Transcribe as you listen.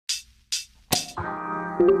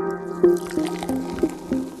Welcome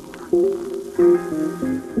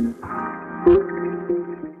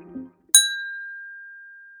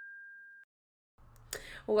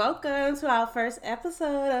to our first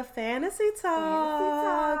episode of Fantasy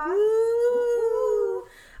Talk. Woo.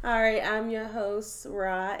 All right, I'm your host,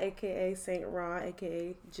 Ra, aka Saint Ra,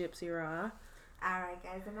 aka Gypsy Ra. Alright,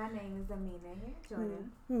 guys, and my name is Amina here.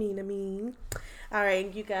 Joining. Mean. All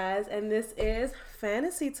right, you guys, and this is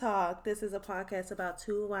Fantasy Talk. This is a podcast about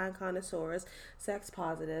two wine connoisseurs, sex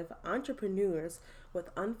positive entrepreneurs with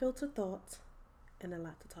unfiltered thoughts and a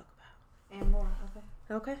lot to talk about. And more,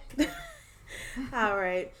 Okay. All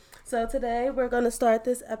right. So today we're going to start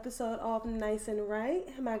this episode off nice and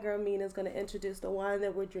right. My girl Mina is going to introduce the wine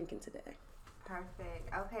that we're drinking today.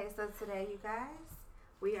 Perfect. Okay, so today, you guys,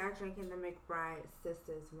 we are drinking the McBride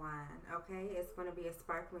Sisters wine. Okay, it's going to be a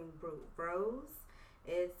sparkling brut rose.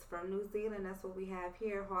 It's from New Zealand. That's what we have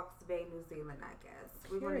here, Hawke's Bay, New Zealand, I guess.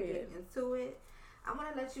 We're going to get into it. I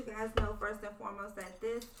want to let you guys know first and foremost that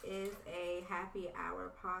this is a happy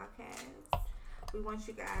hour podcast. We want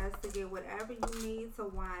you guys to get whatever you need to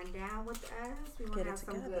wind down with us. We want to have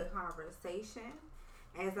some good conversation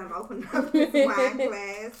as I'm opening up this wine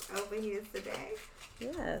glass over here today.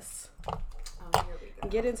 Yes. Oh, here we go.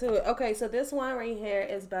 Get into it. Okay, so this wine right here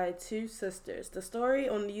is by two sisters. The story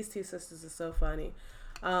on these two sisters is so funny.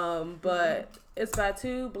 But it's by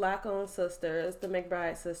two black-owned sisters, the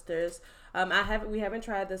McBride sisters. We haven't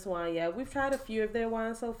tried this wine yet. We've tried a few of their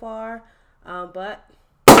wines so far, but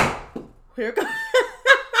here it goes.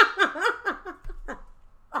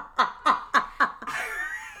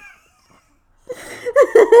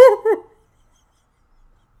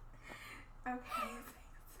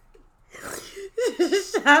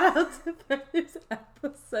 Shout out to first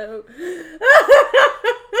episode.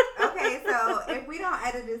 Okay, so if we don't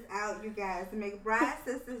edit this out, you guys, the McBride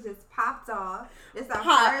sisters just popped off. It's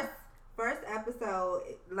our first episode.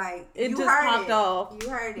 Like it you just heard popped it. off. You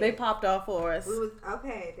heard it. They popped off for us. They were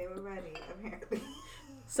ready apparently.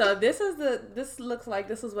 So this looks like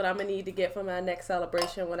this is what I'm gonna need to get for my next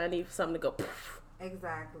celebration when I need something to go.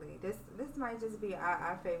 Exactly. This might just be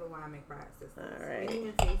our favorite wine, McBride sisters. All right. We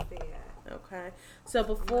didn't even taste it yet. Okay. So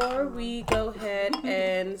before we go ahead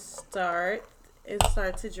and start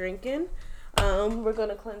to drinking, we're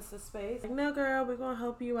gonna cleanse the space. No, girl, we're gonna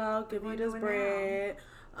help you out, give you this bread.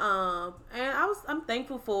 And I'm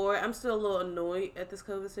thankful for it. I'm still a little annoyed at this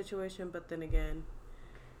COVID situation, but then again,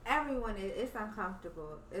 everyone it's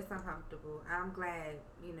uncomfortable. I'm glad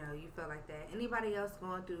you feel like that. Anybody else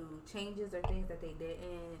going through changes or things that they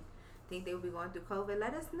didn't think they would be going through COVID,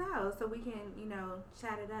 let us know so we can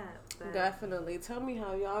chat it up. But definitely tell me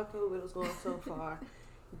how y'all COVID was going so far.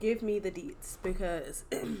 Give me the deets, because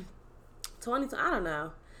 2020, I don't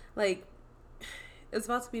know, like it's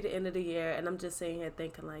about to be the end of the year and I'm just sitting here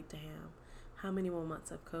thinking like, damn, how many more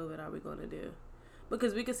months of COVID are we going to do?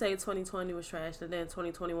 Because we could say 2020 was trash, and then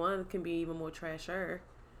 2021 can be even more trasher.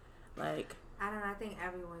 Like, I don't know. I think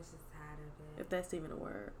everyone's just tired of it. If that's even a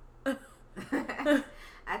word.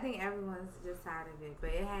 I think everyone's just tired of it.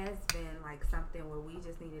 But it has been like something where we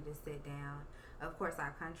just needed to sit down. Of course,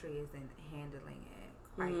 our country isn't handling it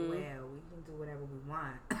quite well. We can do whatever we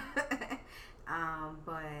want.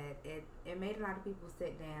 But it made a lot of people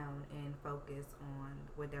sit down and focus on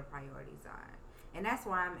what their priorities are. And that's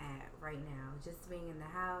where I'm at right now. Just being in the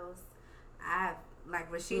house.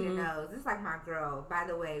 Like Rashida knows, this is like my girl. By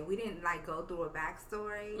the way, we didn't like go through a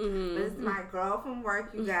backstory, but this is my girl from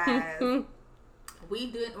work, you guys.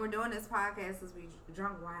 We're doing this podcast because we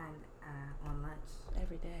drunk wine on lunch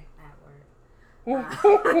every day at work.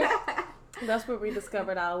 That's where we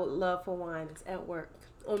discovered our love for wine. It's at work.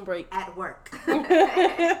 On break. At work.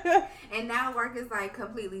 And now work is like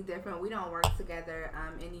completely different. We don't work together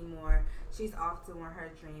anymore. She's off doing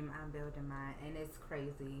her dream. I'm building mine. And it's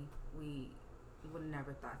crazy. We would have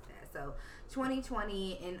never thought that. So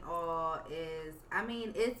 2020 in all is,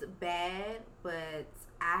 it's bad, but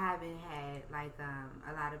I haven't had like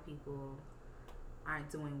a lot of people aren't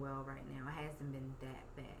doing well right now. It hasn't been that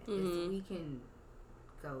bad. We can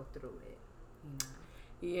go through it,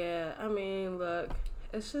 Yeah, look,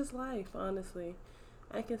 it's just life, honestly.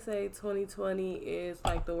 I can say 2020 is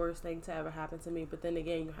like the worst thing to ever happen to me, but then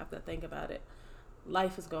again, you have to think about it.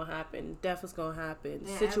 Life is going to happen. Death is going to happen.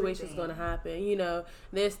 Yeah, Situations going to happen.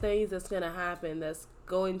 There's things that's going to happen that's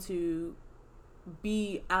going to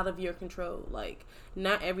be out of your control. Like,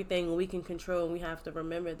 not everything we can control, and we have to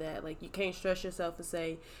remember that. Like, you can't stress yourself and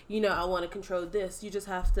say, I want to control this. You just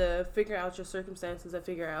have to figure out your circumstances and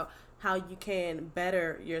figure out how you can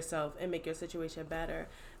better yourself and make your situation better.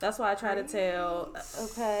 That's why I try to tell,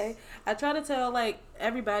 I try to tell, like,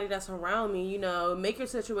 everybody that's around me, you know, make your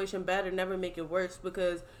situation better, never make it worse,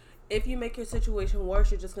 because if you make your situation worse,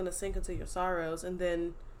 you're just going to sink into your sorrows, and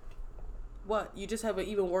then what? You just have an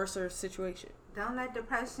even worse situation. Don't let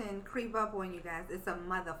depression creep up on you guys. It's a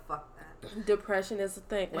motherfucker. Depression is a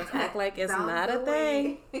thing. Let's act like it's not a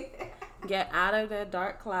thing. Get out of that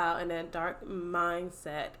dark cloud and that dark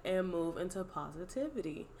mindset and move into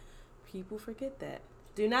positivity. People forget that.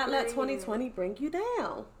 Do not let 2020 bring you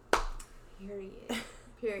down.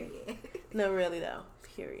 Period. No, really though.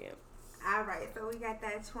 Period. All right, so we got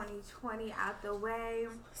that 2020 out the way.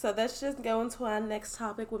 So let's just go into our next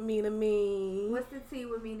topic with me to me. What's the tea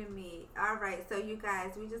with me to me? All right, so you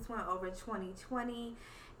guys, we just went over 2020.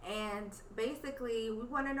 And basically, we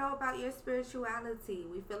want to know about your spirituality.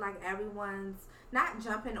 We feel like everyone's not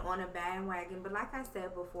jumping on a bandwagon, but like I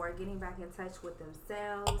said before, getting back in touch with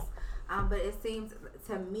themselves. But it seems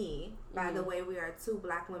to me, by the way, we are two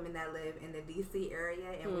black women that live in the DC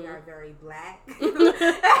area, and we are very black.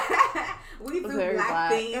 We do very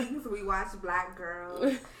black things. We watch black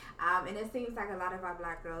girls. And it seems like a lot of our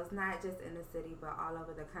black girls, not just in the city, but all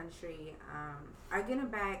over the country, are getting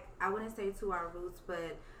back, I wouldn't say to our roots,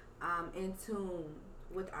 but in tune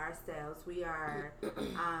with ourselves. We are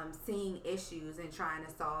seeing issues and trying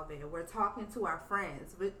to solve it. We're talking to our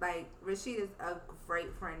friends. Like, Rashid is a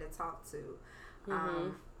great friend to talk to.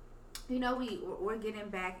 You know, we're getting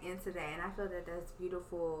back into that, and I feel that that's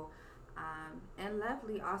beautiful. And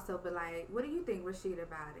lovely also, but like, what do you think, Rashid,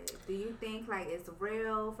 about it? Do you think like it's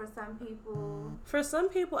real for some people? For some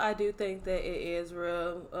people, I do think that it is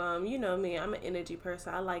real. You know me, I'm an energy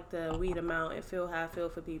person. I like to weed them out and feel how I feel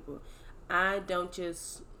for people. I don't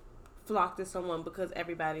just flock to someone because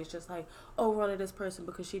everybody's just like, oh, run to this person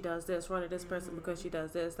because she does this, run to this person because she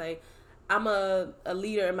does this. Like, I'm a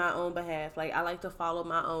leader in my own behalf. Like, I like to follow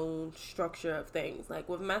my own structure of things. Like,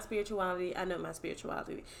 with my spirituality, I know my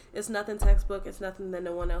spirituality. It's nothing textbook. It's nothing that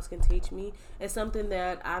no one else can teach me. It's something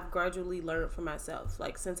that I've gradually learned for myself,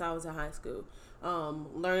 like, since I was in high school.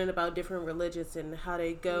 Learning about different religions and how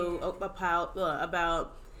they go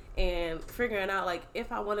about and figuring out, like,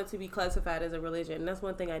 if I wanted to be classified as a religion. That's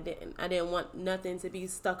one thing I didn't. I didn't want nothing to be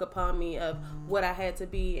stuck upon me of what I had to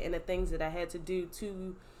be and the things that I had to do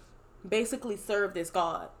to basically serve this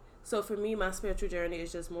God. So for me, my spiritual journey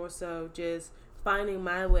is just more so just finding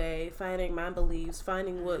my way, finding my beliefs,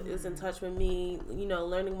 finding what is in touch with me, you know,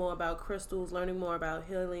 learning more about crystals, learning more about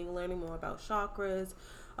healing, learning more about chakras.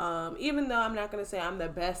 Even though I'm not going to say I'm the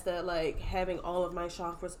best at like having all of my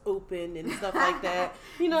chakras open and stuff like that,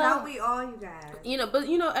 you know. Don't we all, you guys? You know, but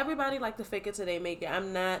you know, everybody like to fake it till they make it.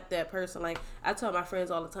 I'm not that person. Like, I tell my friends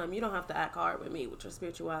all the time, you don't have to act hard with me with your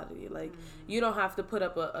spirituality. Like, you don't have to put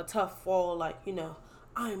up a tough wall, like, you know,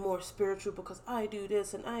 I'm more spiritual because I do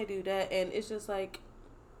this and I do that. And it's just like,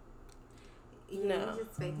 no. You're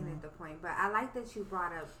just faking it the point. But I like that you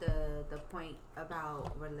brought up the point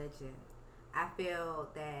about religion. I feel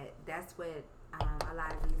that that's what a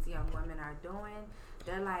lot of these young women are doing.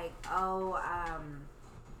 They're like,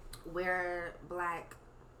 we're black,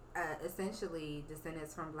 essentially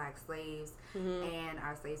descendants from black slaves, and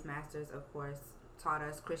our slave masters, of course, taught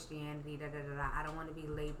us Christianity, I don't want to be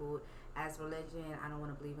labeled as religion. I don't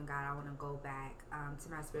want to believe in God. I want to go back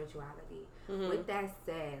to my spirituality. With that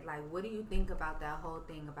said, like, what do you think about that whole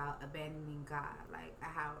thing about abandoning God? Like,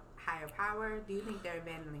 how higher power? Do you think they're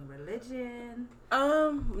abandoning religion?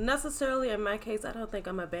 Necessarily in my case, I don't think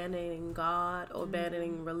I'm abandoning God or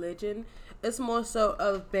abandoning religion. It's more so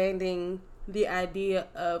of abandoning the idea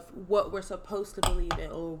of what we're supposed to believe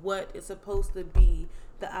in or what is supposed to be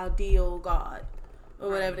the ideal God or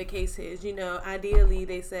whatever the case is. You know, ideally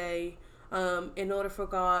they say, in order for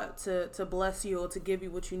God to bless you or to give you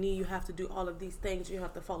what you need, you have to do all of these things. You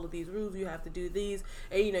have to follow these rules. You have to do these.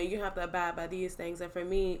 And, you know, you have to abide by these things. And for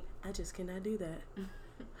me, I just cannot do that.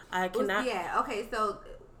 I cannot. Yeah, okay, so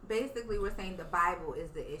basically we're saying the Bible is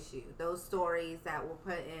the issue. Those stories that were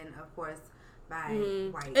put in, of course, by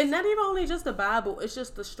white. And not even only just the Bible, it's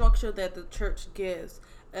just the structure that the church gives.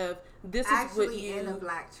 Of this actually is what you in a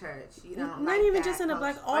black church, you know, not like even just in a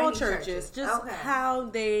black, all churches, just how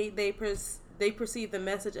they perceive the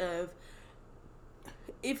message of,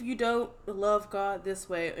 if you don't love God this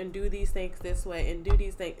way and do these things this way and do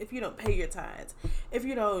these things, if you don't pay your tithes, if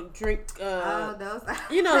you don't drink,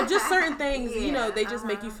 you know, just certain things, you know, they just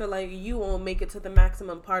make you feel like you won't make it to the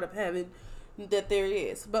maximum part of heaven that there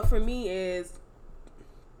is. But for me is,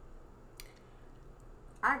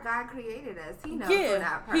 our God created us. He knows we're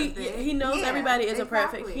not perfect. He knows everybody isn't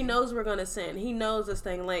perfect. He knows we're going to sin. He knows this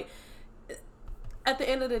thing. Like, at the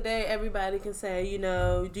end of the day, everybody can say, you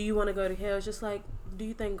know, do you want to go to hell? It's just like, do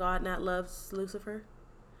you think God not loves Lucifer?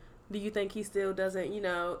 Do you think he still doesn't,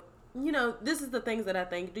 this is the things that I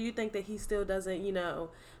think. Do you think that he still doesn't,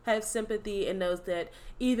 have sympathy and knows that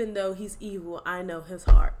even though he's evil, I know his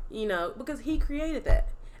heart, because he created that.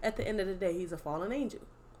 At the end of the day, he's a fallen angel.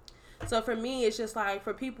 So for me, it's just like,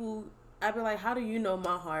 for people, I'd be like, how do you know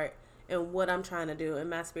my heart and what I'm trying to do in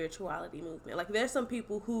my spirituality movement? Like, there's some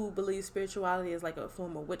people who believe spirituality is like a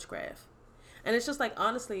form of witchcraft. And it's just like,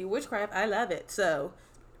 honestly, witchcraft, I love it. So,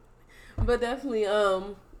 but definitely,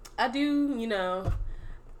 I do,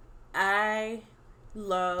 I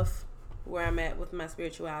love where I'm at with my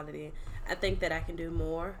spirituality. I think that I can do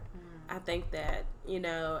more. I think that,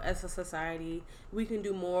 as a society, we can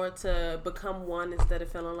do more to become one instead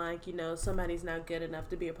of feeling like, somebody's not good enough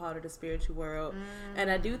to be a part of the spiritual world.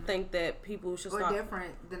 And I do think that people should start... Or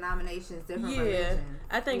different denominations, different religions.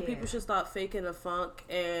 I think people should start faking the funk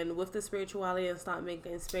and with the spirituality and start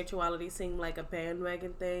making spirituality seem like a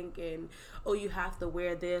bandwagon thing. And, oh, you have to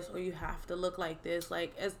wear this or you have to look like this.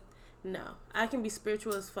 Like, no, I can be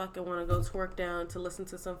spiritual as fuck and want to go twerk down to listen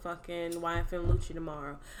to some fucking YFM Lucci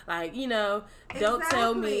tomorrow. Like, don't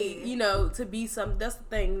tell me, to be some. That's the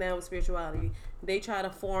thing now with spirituality. They try to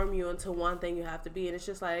form you into one thing you have to be. And it's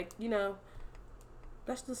just like,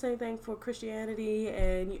 that's the same thing for Christianity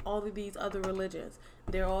and all of these other religions.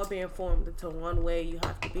 They're all being formed into one way you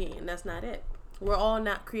have to be. And that's not it. We're all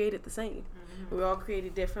not created the same. Mm-hmm. We're all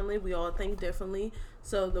created differently. We all think differently.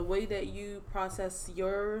 So the way that you process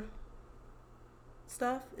your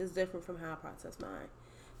stuff is different from how I process mine.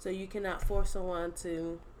 So you cannot force someone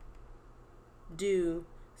to do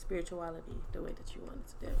spirituality the way that you want it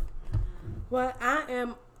to do. Well,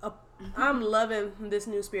 I'm loving this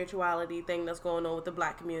new spirituality thing that's going on with the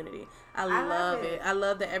Black community. I love it. I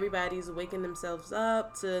love that everybody's waking themselves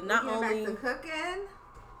up to not only back to cooking.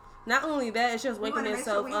 Not only that, it's just waking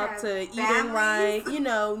themselves up to eating right,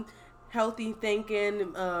 healthy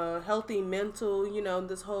thinking, healthy mental,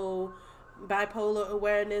 this whole bipolar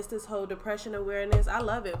awareness, this whole depression awareness. I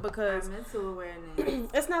love it because mental awareness.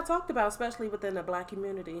 It's not talked about, especially within the Black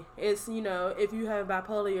community. It's, if you have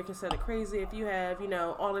bipolar, you're considered crazy. If you have,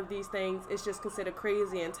 all of these things, it's just considered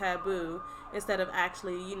crazy and taboo instead of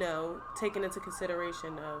actually, taking into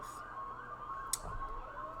consideration of...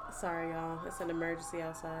 Sorry, y'all. It's an emergency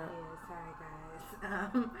outside. Yeah,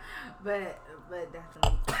 sorry, guys. But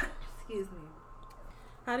definitely, excuse me.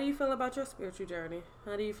 How do you feel about your spiritual journey?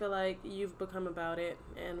 How do you feel like you've become about it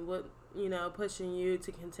and what, pushing you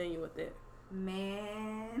to continue with it?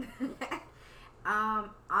 Man,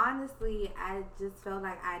 honestly, I just felt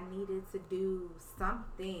like I needed to do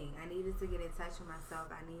something. I needed to get in touch with myself.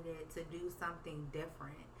 I needed to do something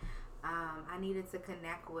different. I needed to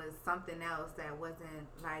connect with something else that wasn't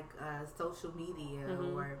like social media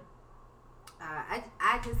or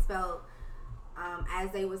I just felt as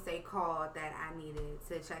they would say called that I needed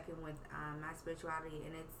to check in with my spirituality,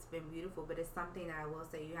 and it's been beautiful, but it's something that I will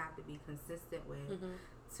say you have to be consistent with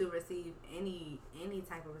to receive any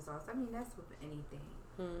type of results. I mean, that's with anything.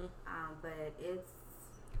 But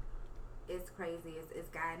it's crazy. It's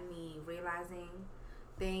gotten me realizing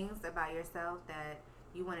things about yourself that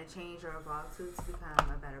you want to change or evolve to become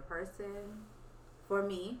a better person. For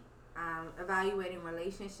me, evaluating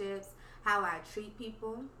relationships, how I treat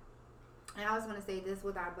people. And I was going to say this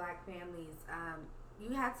with our Black families.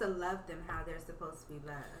 You have to love them how they're supposed to be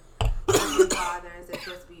loved. Your fathers are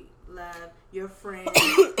supposed to be loved. Your friends.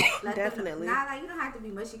 Definitely. Not like you don't have to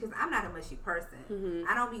be mushy because I'm not a mushy person.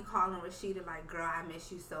 I don't be calling Rashida like, girl, I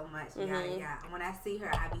miss you so much. Yada yada. When I see her,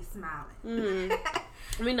 I be smiling.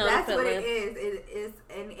 We know that's what it is. It is,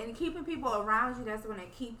 and keeping people around you that's going to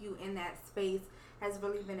keep you in that space has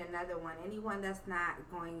really been another one. Anyone that's not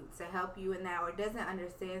going to help you in that or doesn't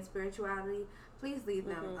understand spirituality, please leave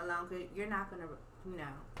them alone because you're not going to,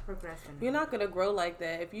 progress in it. You're not going to grow like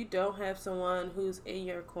that if you don't have someone who's in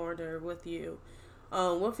your corner with you.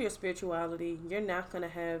 With your spirituality, you're not going to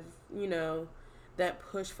have, that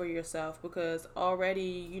push for yourself because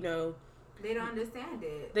already, they don't understand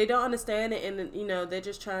it. They don't understand it, and, they're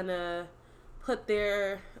just trying to put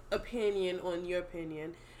their opinion on your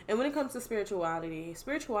opinion. And when it comes to spirituality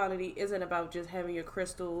isn't about just having your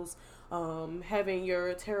crystals, having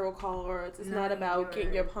your tarot cards. It's not about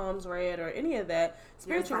getting your palms read or any of that.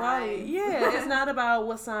 Spirituality, it's not about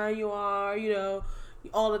what sign you are,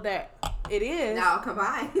 all of that. It is. No,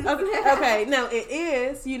 combined. Okay, no, it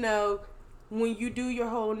is, when you do your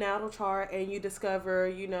whole natal chart and you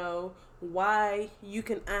discover, why you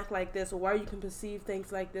can act like this or why you can perceive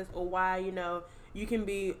things like this or why, you can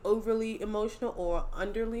be overly emotional or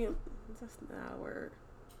underly. That's not a word.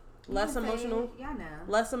 less emotional. Y'all know.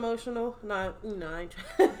 Less emotional. Not, I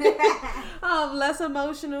ain't less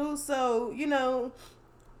emotional. So,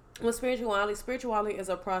 with spirituality is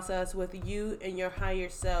a process with you and your higher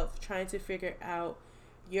self trying to figure out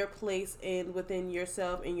your place within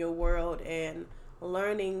yourself and your world, and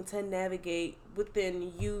learning to navigate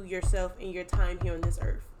within you, yourself, and your time here on this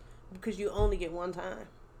earth, because you only get one time.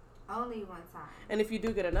 Only one time. And if you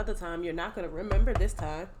do get another time, you're not going to remember this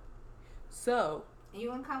time. So you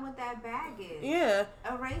gonna come with that baggage. Yeah.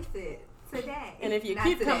 Erase it today. And if you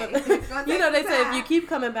keep coming back, they say if you keep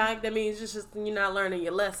coming back, that means it's just you're not learning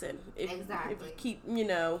your lesson. Exactly. If you keep,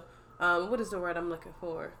 what is the word I'm looking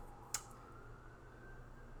for?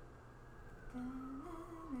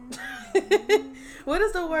 What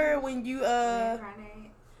is the word when you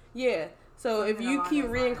reincarnate? Yeah. So Something if you keep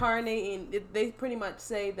reincarnating, they pretty much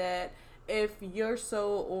say that if your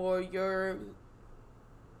soul or your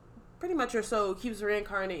soul keeps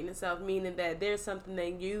reincarnating itself, meaning that there's something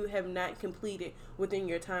that you have not completed within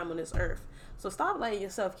your time on this earth. So stop letting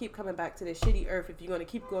yourself keep coming back to this shitty earth if you're going to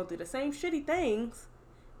keep going through the same shitty things.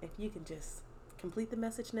 If you can just complete the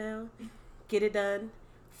message now, get it done,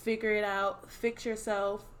 figure it out, fix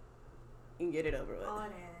yourself, and get it over with. All that.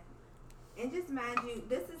 And just mind you,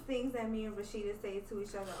 this is things that me and Rashida say to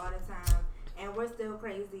each other all the time. And we're still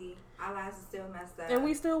crazy. Our lives are still messed up. And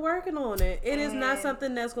we still working on it. It is not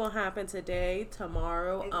something that's going to happen today,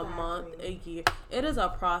 tomorrow, a month, a year. It is a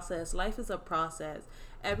process. Life is a process.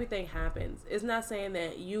 Everything happens. It's not saying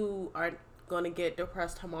that you are going to get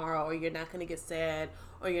depressed tomorrow, or you're not going to get sad,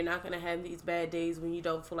 or you're not going to have these bad days when you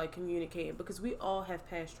don't feel like communicating. Because we all have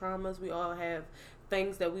past traumas. We all have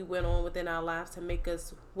things that we went on within our lives to make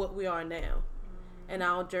us what we are now. Mm-hmm. And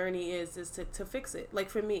our journey is to fix it. Like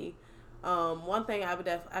for me, one thing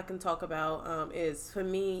I can talk about is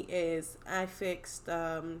I fixed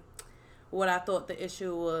what I thought the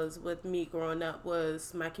issue was with me growing up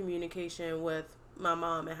was my communication with my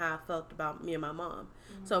mom and how I felt about me and my mom.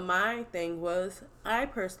 Mm-hmm. So my thing was I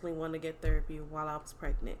personally want to get therapy while I was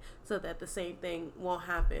pregnant so that the same thing won't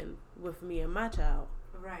happen with me and my child.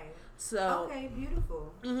 Right. So okay,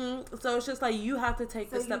 beautiful. Mm-hmm. So it's just like you have to take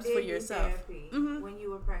the steps for yourself. Therapy when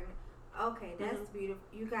you were pregnant. Okay, that's beautiful.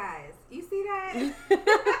 You guys, you see that?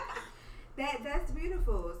 That's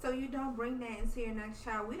beautiful. So you don't bring that into your next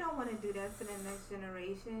child. We don't want to do that to the next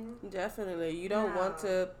generation. Definitely. You don't want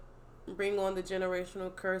to bring on the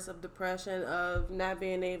generational curse of depression, of not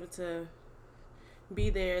being able to be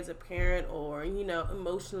there as a parent or,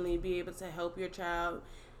 emotionally be able to help your child.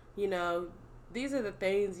 These are the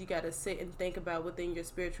things you got to sit and think about within your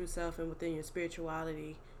spiritual self and within your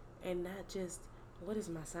spirituality, and not just, what is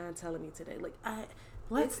my sign telling me today?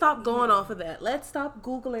 Let's stop going off of that. Let's stop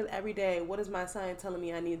Googling every day, what is my sign telling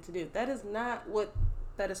me I need to do? That is not what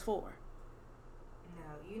that is for. No,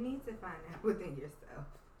 you need to find out within yourself.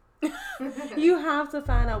 You have to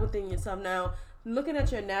find out within yourself. Now, looking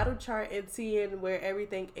at your natal chart and seeing where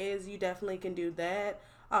everything is, you definitely can do that.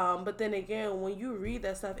 But then again, when you read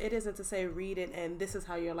that stuff, it isn't to say read it and this is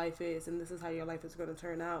how your life is and this is how your life is going to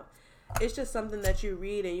turn out. It's just something that you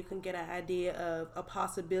read and you can get an idea of a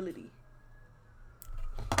possibility.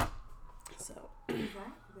 So.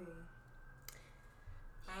 Exactly.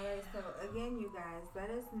 Alright, so again, you guys, let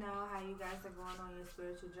us know how you guys are going on your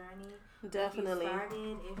spiritual journey. Definitely. If you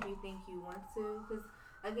started, if you think you want to. Because,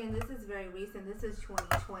 again, this is very recent. This is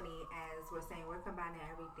 2020, as we're saying. We're combining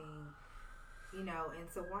everything,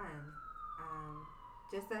 into one.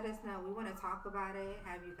 Just let us know. We want to talk about it.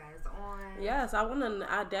 Have you guys on? Yes,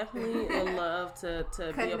 I definitely would love to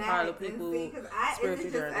be a part of people's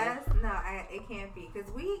spiritual journey. Us? No, it can't be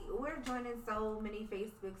because we're joining so many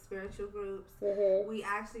Facebook spiritual groups. Mm-hmm. We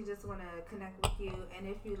actually just want to connect with you, and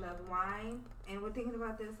if you love wine and we're thinking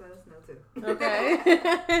about this, let us know too.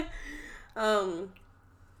 Okay.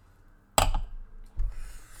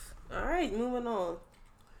 All right, moving on.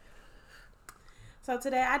 So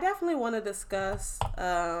today, I definitely want to discuss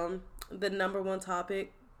the number one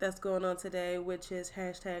topic that's going on today, which is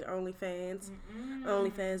hashtag OnlyFans,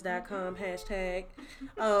 OnlyFans.com hashtag.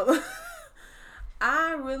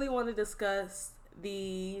 I really want to discuss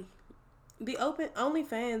the open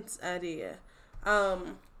OnlyFans idea.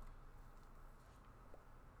 Okay,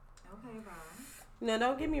 bye. Now,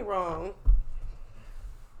 don't get me wrong.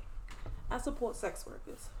 I support sex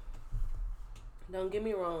workers. Don't get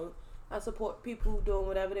me wrong. I support people doing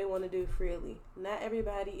whatever they want to do freely. Not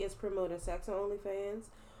everybody is promoting sex on OnlyFans.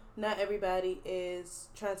 Not everybody is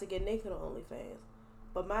trying to get naked on OnlyFans.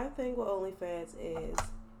 But my thing with OnlyFans is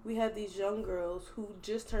we have these young girls who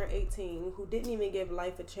just turned 18, who didn't even give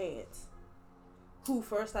life a chance, who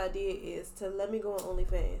first idea is to let me go on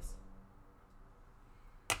OnlyFans.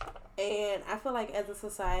 And I feel like as a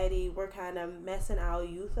society, we're kind of messing our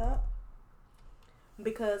youth up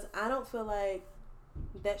because I don't feel like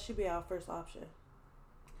that should be our first option.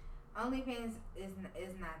 OnlyFans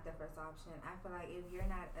is not the first option. I feel like if you're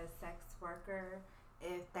not a sex worker,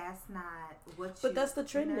 if that's not what But that's the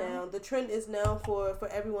trend now. The trend is now for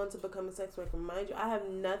everyone to become a sex worker. Mind you, I have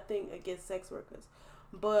nothing against sex workers.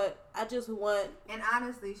 But I just want... And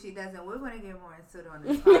honestly, she doesn't. We're going to get more into it on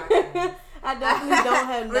this podcast. I definitely don't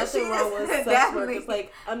have nothing wrong with sex workers.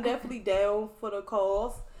 Like, I'm definitely down for the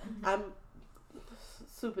cause. Mm-hmm. I'm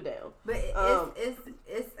super down. But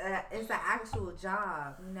it's an actual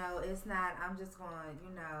job. You know, it's not, I'm just going,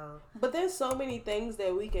 you know. But there's so many things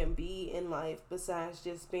that we can be in life besides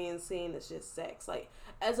just being seen as just sex. Like,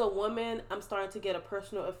 as a woman, I'm starting to get a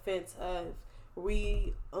personal offense of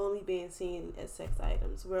we only being seen as sex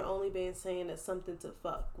items. We're only being seen as something to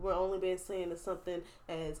fuck. We're only being seen as something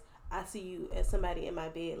as I see you as somebody in my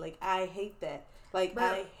bed. Like, I hate that. Like, but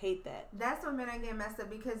I hate that. That's when men are getting messed up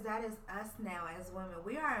because that is us now as women.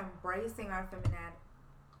 We are embracing our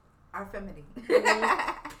femininity.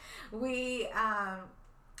 Mm-hmm.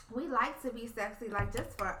 We like to be sexy, like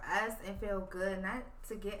just for us and feel good, not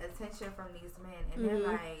to get attention from these men. And mm-hmm. they're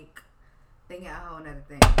like thinking a whole nother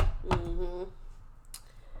thing. Mm-hmm.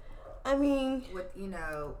 I mean, with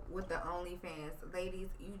the OnlyFans, ladies,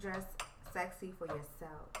 you dress sexy for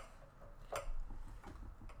yourself.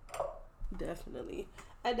 Definitely.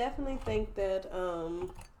 I definitely think that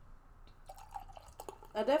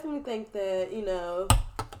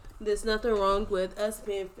there's nothing wrong with us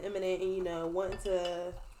being feminine and wanting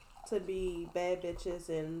to be bad bitches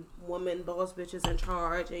and woman boss bitches in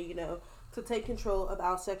charge and to take control of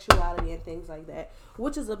our sexuality and things like that,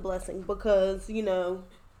 which is a blessing because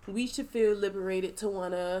we should feel liberated to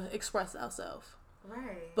want to express ourselves.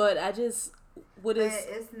 Right. But I just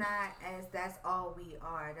it's not as that's all we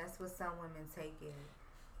are. That's what some women take it.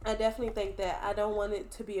 I definitely think that I don't want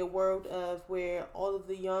it to be a world of where all of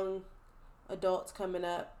the young adults coming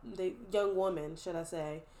up, the young women, should I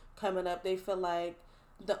say, coming up, they feel like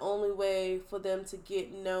the only way for them to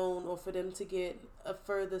get known or for them to get a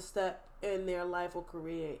further step in their life or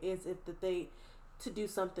career is if they to do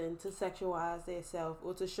something to sexualize themselves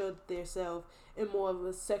or to show themselves in more of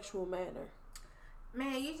a sexual manner.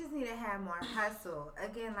 Man, you just need to have more hustle.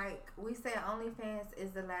 Again, like we said, OnlyFans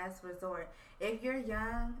is the last resort. If you're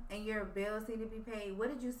young and your bills need to be paid, what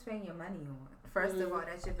did you spend your money on? First of all,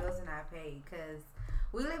 that your bills are not paid. Because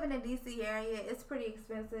we live in the D.C. area. It's pretty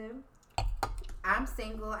expensive. I'm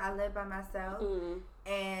single. I live by myself.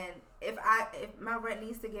 And if my rent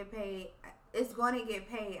needs to get paid, it's going to get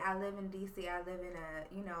paid. I live in D.C. I live in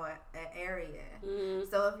an area.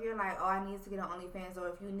 So if you're like, oh, I need to get on OnlyFans, or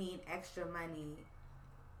if you need extra money,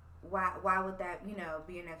 why would that,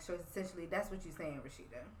 be an extra? Essentially, that's what you're saying,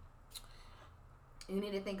 Rashida. You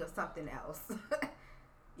need to think of something else.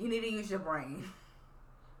 You need to use your brain.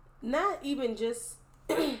 Not even just...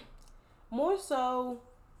 more so,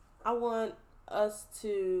 I want us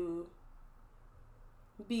to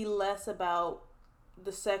be less about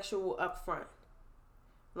the sexual upfront.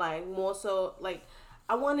 Like, more so... Like,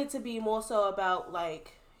 I want it to be more so about,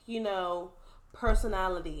 like,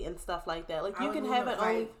 personality and stuff like that. Like, you can have it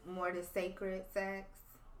only more the sacred sex.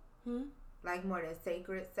 Like more the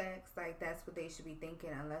sacred sex. Like that's what they should be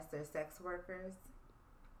thinking, unless they're sex workers.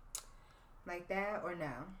 Like that or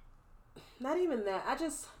no? Not even that. I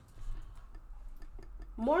just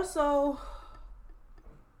more so.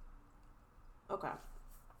 Okay.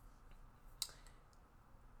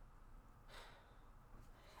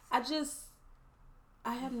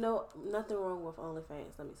 I have nothing wrong with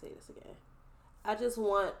OnlyFans. Let me say this again. I just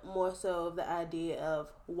want more so of the idea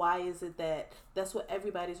of why is it that's what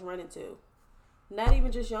everybody's running to. Not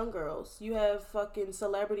even just young girls. You have fucking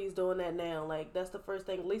celebrities doing that now. Like, that's the first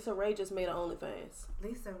thing. Lisa Ray just made an OnlyFans.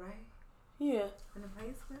 Lisa Ray? Yeah. In the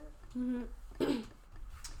Place Club?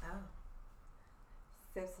 Oh.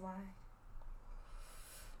 That's why.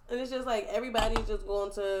 And it's just like everybody's just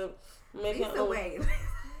going to make Lisa Ray.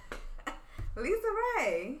 Lisa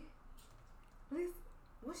Ray?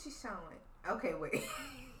 What's she showing? Okay, wait.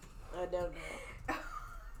 I don't know.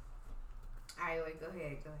 Alright, wait, go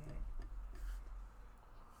ahead.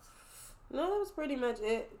 No, that was pretty much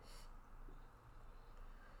it.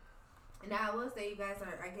 Now, I will say you guys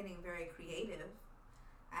are getting very creative.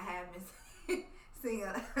 I have been seeing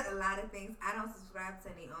a lot of things. I don't subscribe to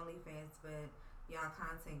any OnlyFans, but y'all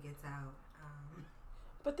content gets out.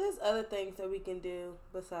 But there's other things that we can do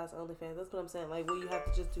besides OnlyFans. That's what I'm saying. Like, where you have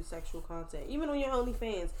to just do sexual content. Even on your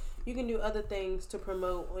OnlyFans, you can do other things to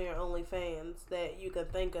promote on your OnlyFans that you can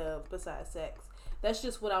think of besides sex. that's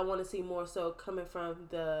just what I want to see more so coming from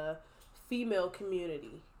the female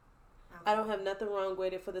community. I don't have nothing wrong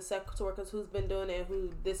with it for the sex workers who's been doing it,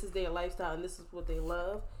 who this is their lifestyle and this is what they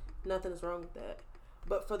love. Nothing's wrong with that.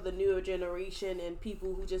 But for the newer generation and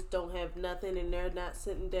people who just don't have nothing and they're not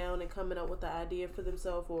sitting down and coming up with the idea for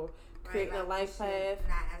themselves or creating a life path.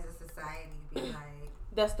 Not as a society be like.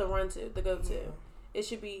 That's the go-to. Yeah. It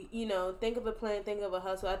should be, think of a plan, think of a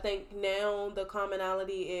hustle. I think now the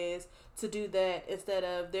commonality is to do that instead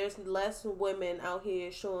of there's less women out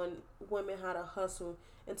here showing women how to hustle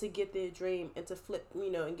and to get their dream and to flip,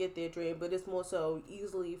 and get their dream. But it's more so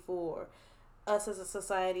easily for us as a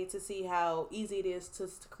society to see how easy it is to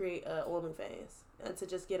create a OnlyFans and to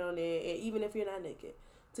just get on there, and even if you're not naked,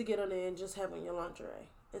 to get on there and just have on your lingerie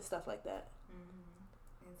and stuff like that.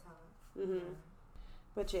 Mm-hmm.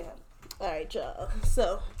 But yeah, all right, y'all.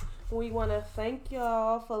 So we want to thank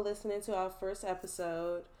y'all for listening to our first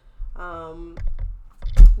episode.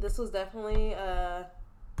 This was definitely a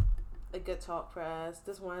good talk for us.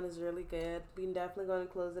 This wine is really good. We're definitely going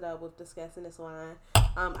to close it out with discussing this wine.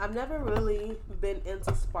 I've never really been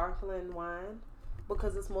into sparkling wine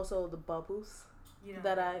because it's more so the bubbles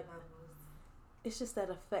it's just that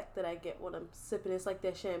effect that I get when I'm sipping. It's like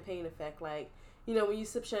that champagne effect. Like, when you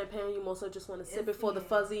sip champagne, you mostly just want to sip it for the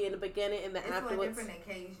fuzzy in the beginning and then afterwards. It's for a different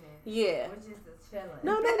occasion. Yeah. Which is the chilling.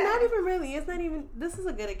 No, not even really. It's not even. This is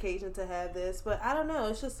a good occasion to have this, but I don't know.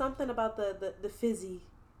 It's just something about the fizzy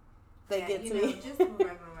that gets me. Just some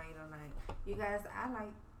regular wine tonight. You guys, I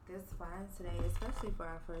like this wine today, especially for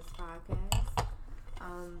our first podcast.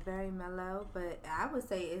 Very mellow, but I would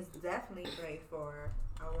say it's definitely great for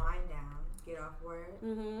a wind down. Get off work.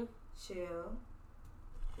 Mm-hmm. Chill.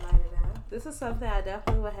 Light it up. This is something I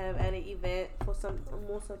definitely would have at an event for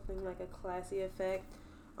something like a classy effect.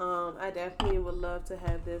 I definitely would love to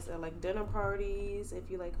have this at like dinner parties. If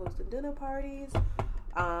you like hosting dinner parties,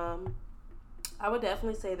 I would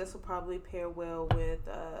definitely say this will probably pair well with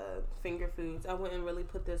finger foods. I wouldn't really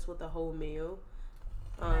put this with a whole meal.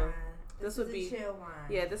 This would be chill wine.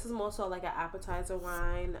 Yeah, this is more so like an appetizer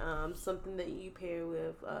wine. Something that you pair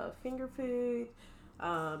with finger food.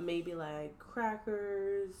 Maybe like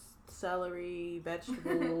crackers, celery,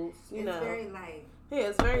 vegetables. It's very light. Yeah,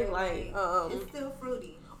 it's very light. It's still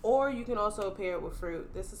fruity. Or you can also pair it with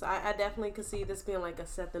fruit. This is I definitely could see this being like a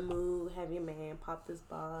set the mood. Have your man pop this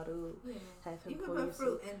bottle. Yeah. Have him you pour can you put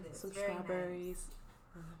fruit in this. some very strawberries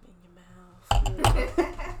nice. in your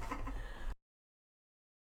mouth.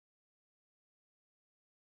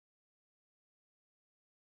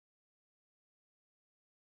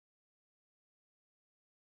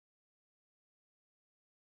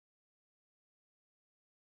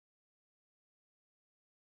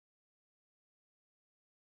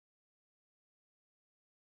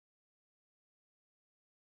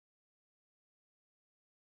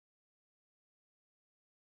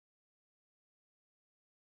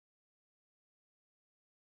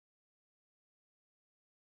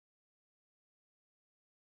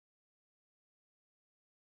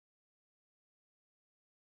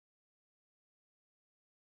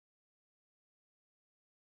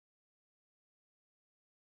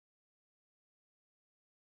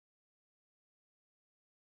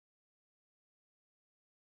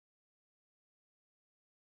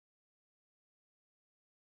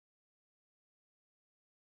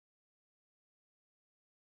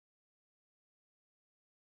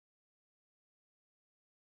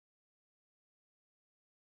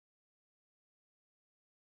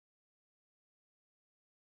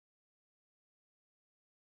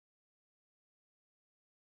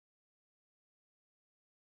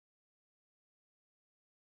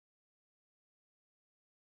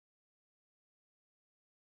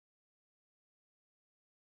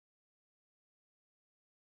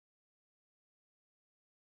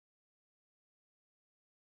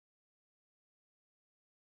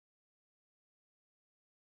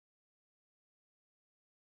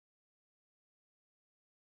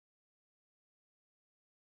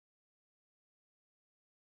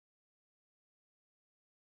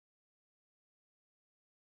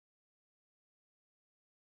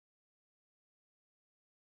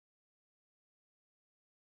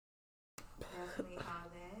 Definitely all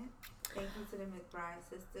that. Thank you to the McBride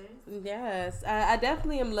sisters. Yes, I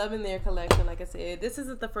definitely am loving their collection. Like I said, this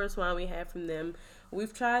isn't the first wine we had from them.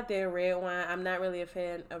 We've tried their red wine. I'm not really a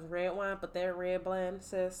fan of red wine, but their red blend,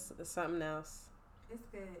 sis, is something else. It's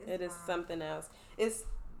good. It is something else. It's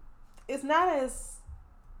not as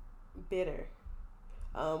bitter.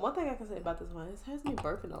 One thing I can say about this wine, it has me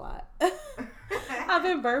burping a lot. I've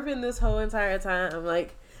been burping this whole entire time.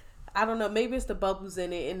 Like, I don't know, maybe it's the bubbles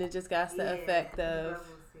in it and it just got the effect of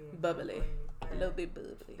bubbly. But A little bit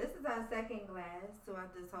bubbly. This is our second glass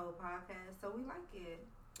throughout this whole podcast, so we like it.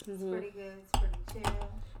 It's Mm-hmm. pretty good. It's pretty chill.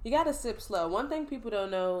 You gotta sip slow. One thing people don't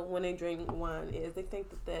know when they drink wine is they think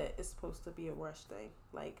that is supposed to be a rush thing.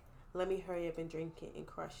 Like, let me hurry up and drink it and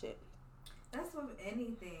crush it. That's with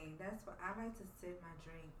anything. That's what I like to sip my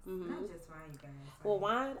drinks. Not just wine, you guys. Well,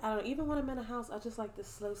 wine, I don't even when I'm in a house. I just like to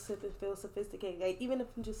slow sip and feel sophisticated. Like, even if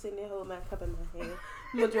I'm just sitting there holding my cup in my hand,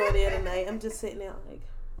 majority of the night, I'm just sitting there like.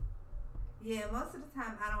 Yeah, most of the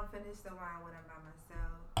time I don't finish the wine when I'm by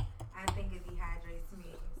myself. I think it dehydrates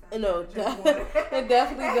me. So No, it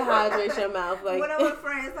definitely dehydrates your mouth. Like when I'm with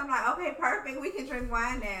friends, I'm like, okay, perfect. We can drink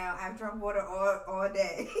wine now. I've drunk water all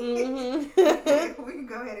day. Mm-hmm. We can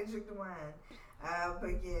go ahead and drink the wine.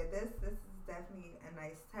 But yeah, this is definitely a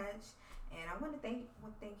nice touch. And I want to thank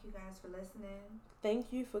you guys for listening.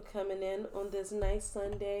 Thank you for coming in on this nice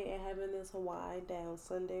Sunday and having this Hawaii Down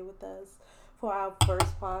Sunday with us for our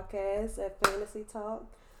first podcast at Fantasy Talk.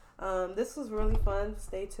 This was really fun.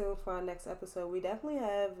 Stay tuned for our next episode. We definitely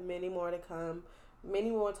have many more to come,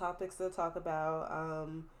 many more topics to talk about.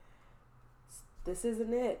 This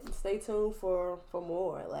isn't it. Stay tuned for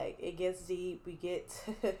more. Like, it gets deep. We get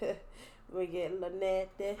Lynette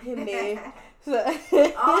in there.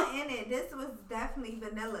 All in it. This was definitely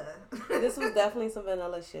vanilla. This was definitely some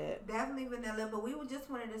vanilla shit. Definitely vanilla, but we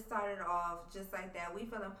just wanted to start it off just like that. We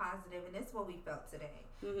feeling positive, and this is what we felt today.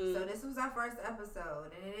 Mm-hmm. So this was our first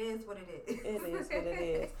episode, and it is what it is. It is what it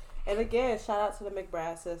is. And again, shout out to the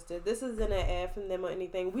McBride sisters. This isn't an ad from them or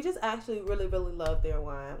anything. We just actually really, really love their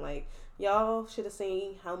wine. Like, y'all should have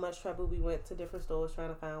seen how much trouble we went to different stores trying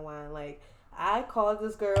to find wine. Like, I called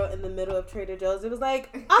this girl in the middle of Trader Joe's. It was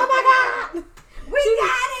like, oh my God! We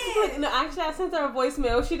got it! No, actually, I sent her a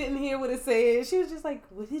voicemail. She didn't hear what it said. She was just like,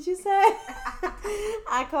 what did you say?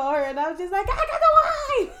 I called her and I was just like, I got the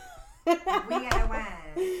wine! We got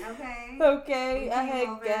wine, okay? Okay, I had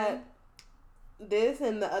got this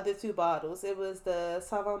and the other two bottles. It was the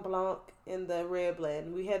Sauvignon Blanc and the red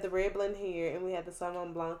blend. We had the red blend here and we had the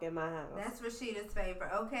Sauvignon Blanc in my house. That's Rashida's favorite,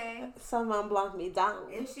 okay? Sauvignon Blanc me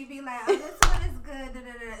down. And she be like, oh, this one is good. Da,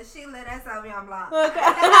 da, da. She let us Sauvignon Blanc. Okay.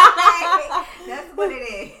 That's what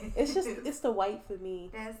it is. It's the white for me.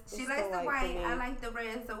 She likes the white. I like the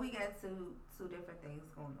red. So we got two different things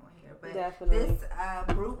going on here. But definitely.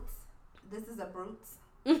 This is a Brutes.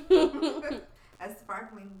 A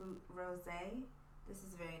sparkling rosé. This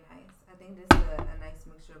is very nice. I think this is a nice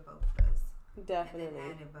mixture of both of those. Definitely. And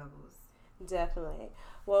then added bubbles. Definitely.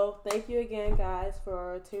 Well, thank you again, guys,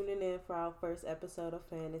 for tuning in for our first episode of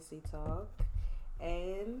Fantasy Talk.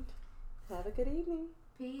 And have a good evening.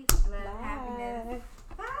 Peace, love, happiness.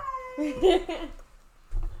 Bye. Bye.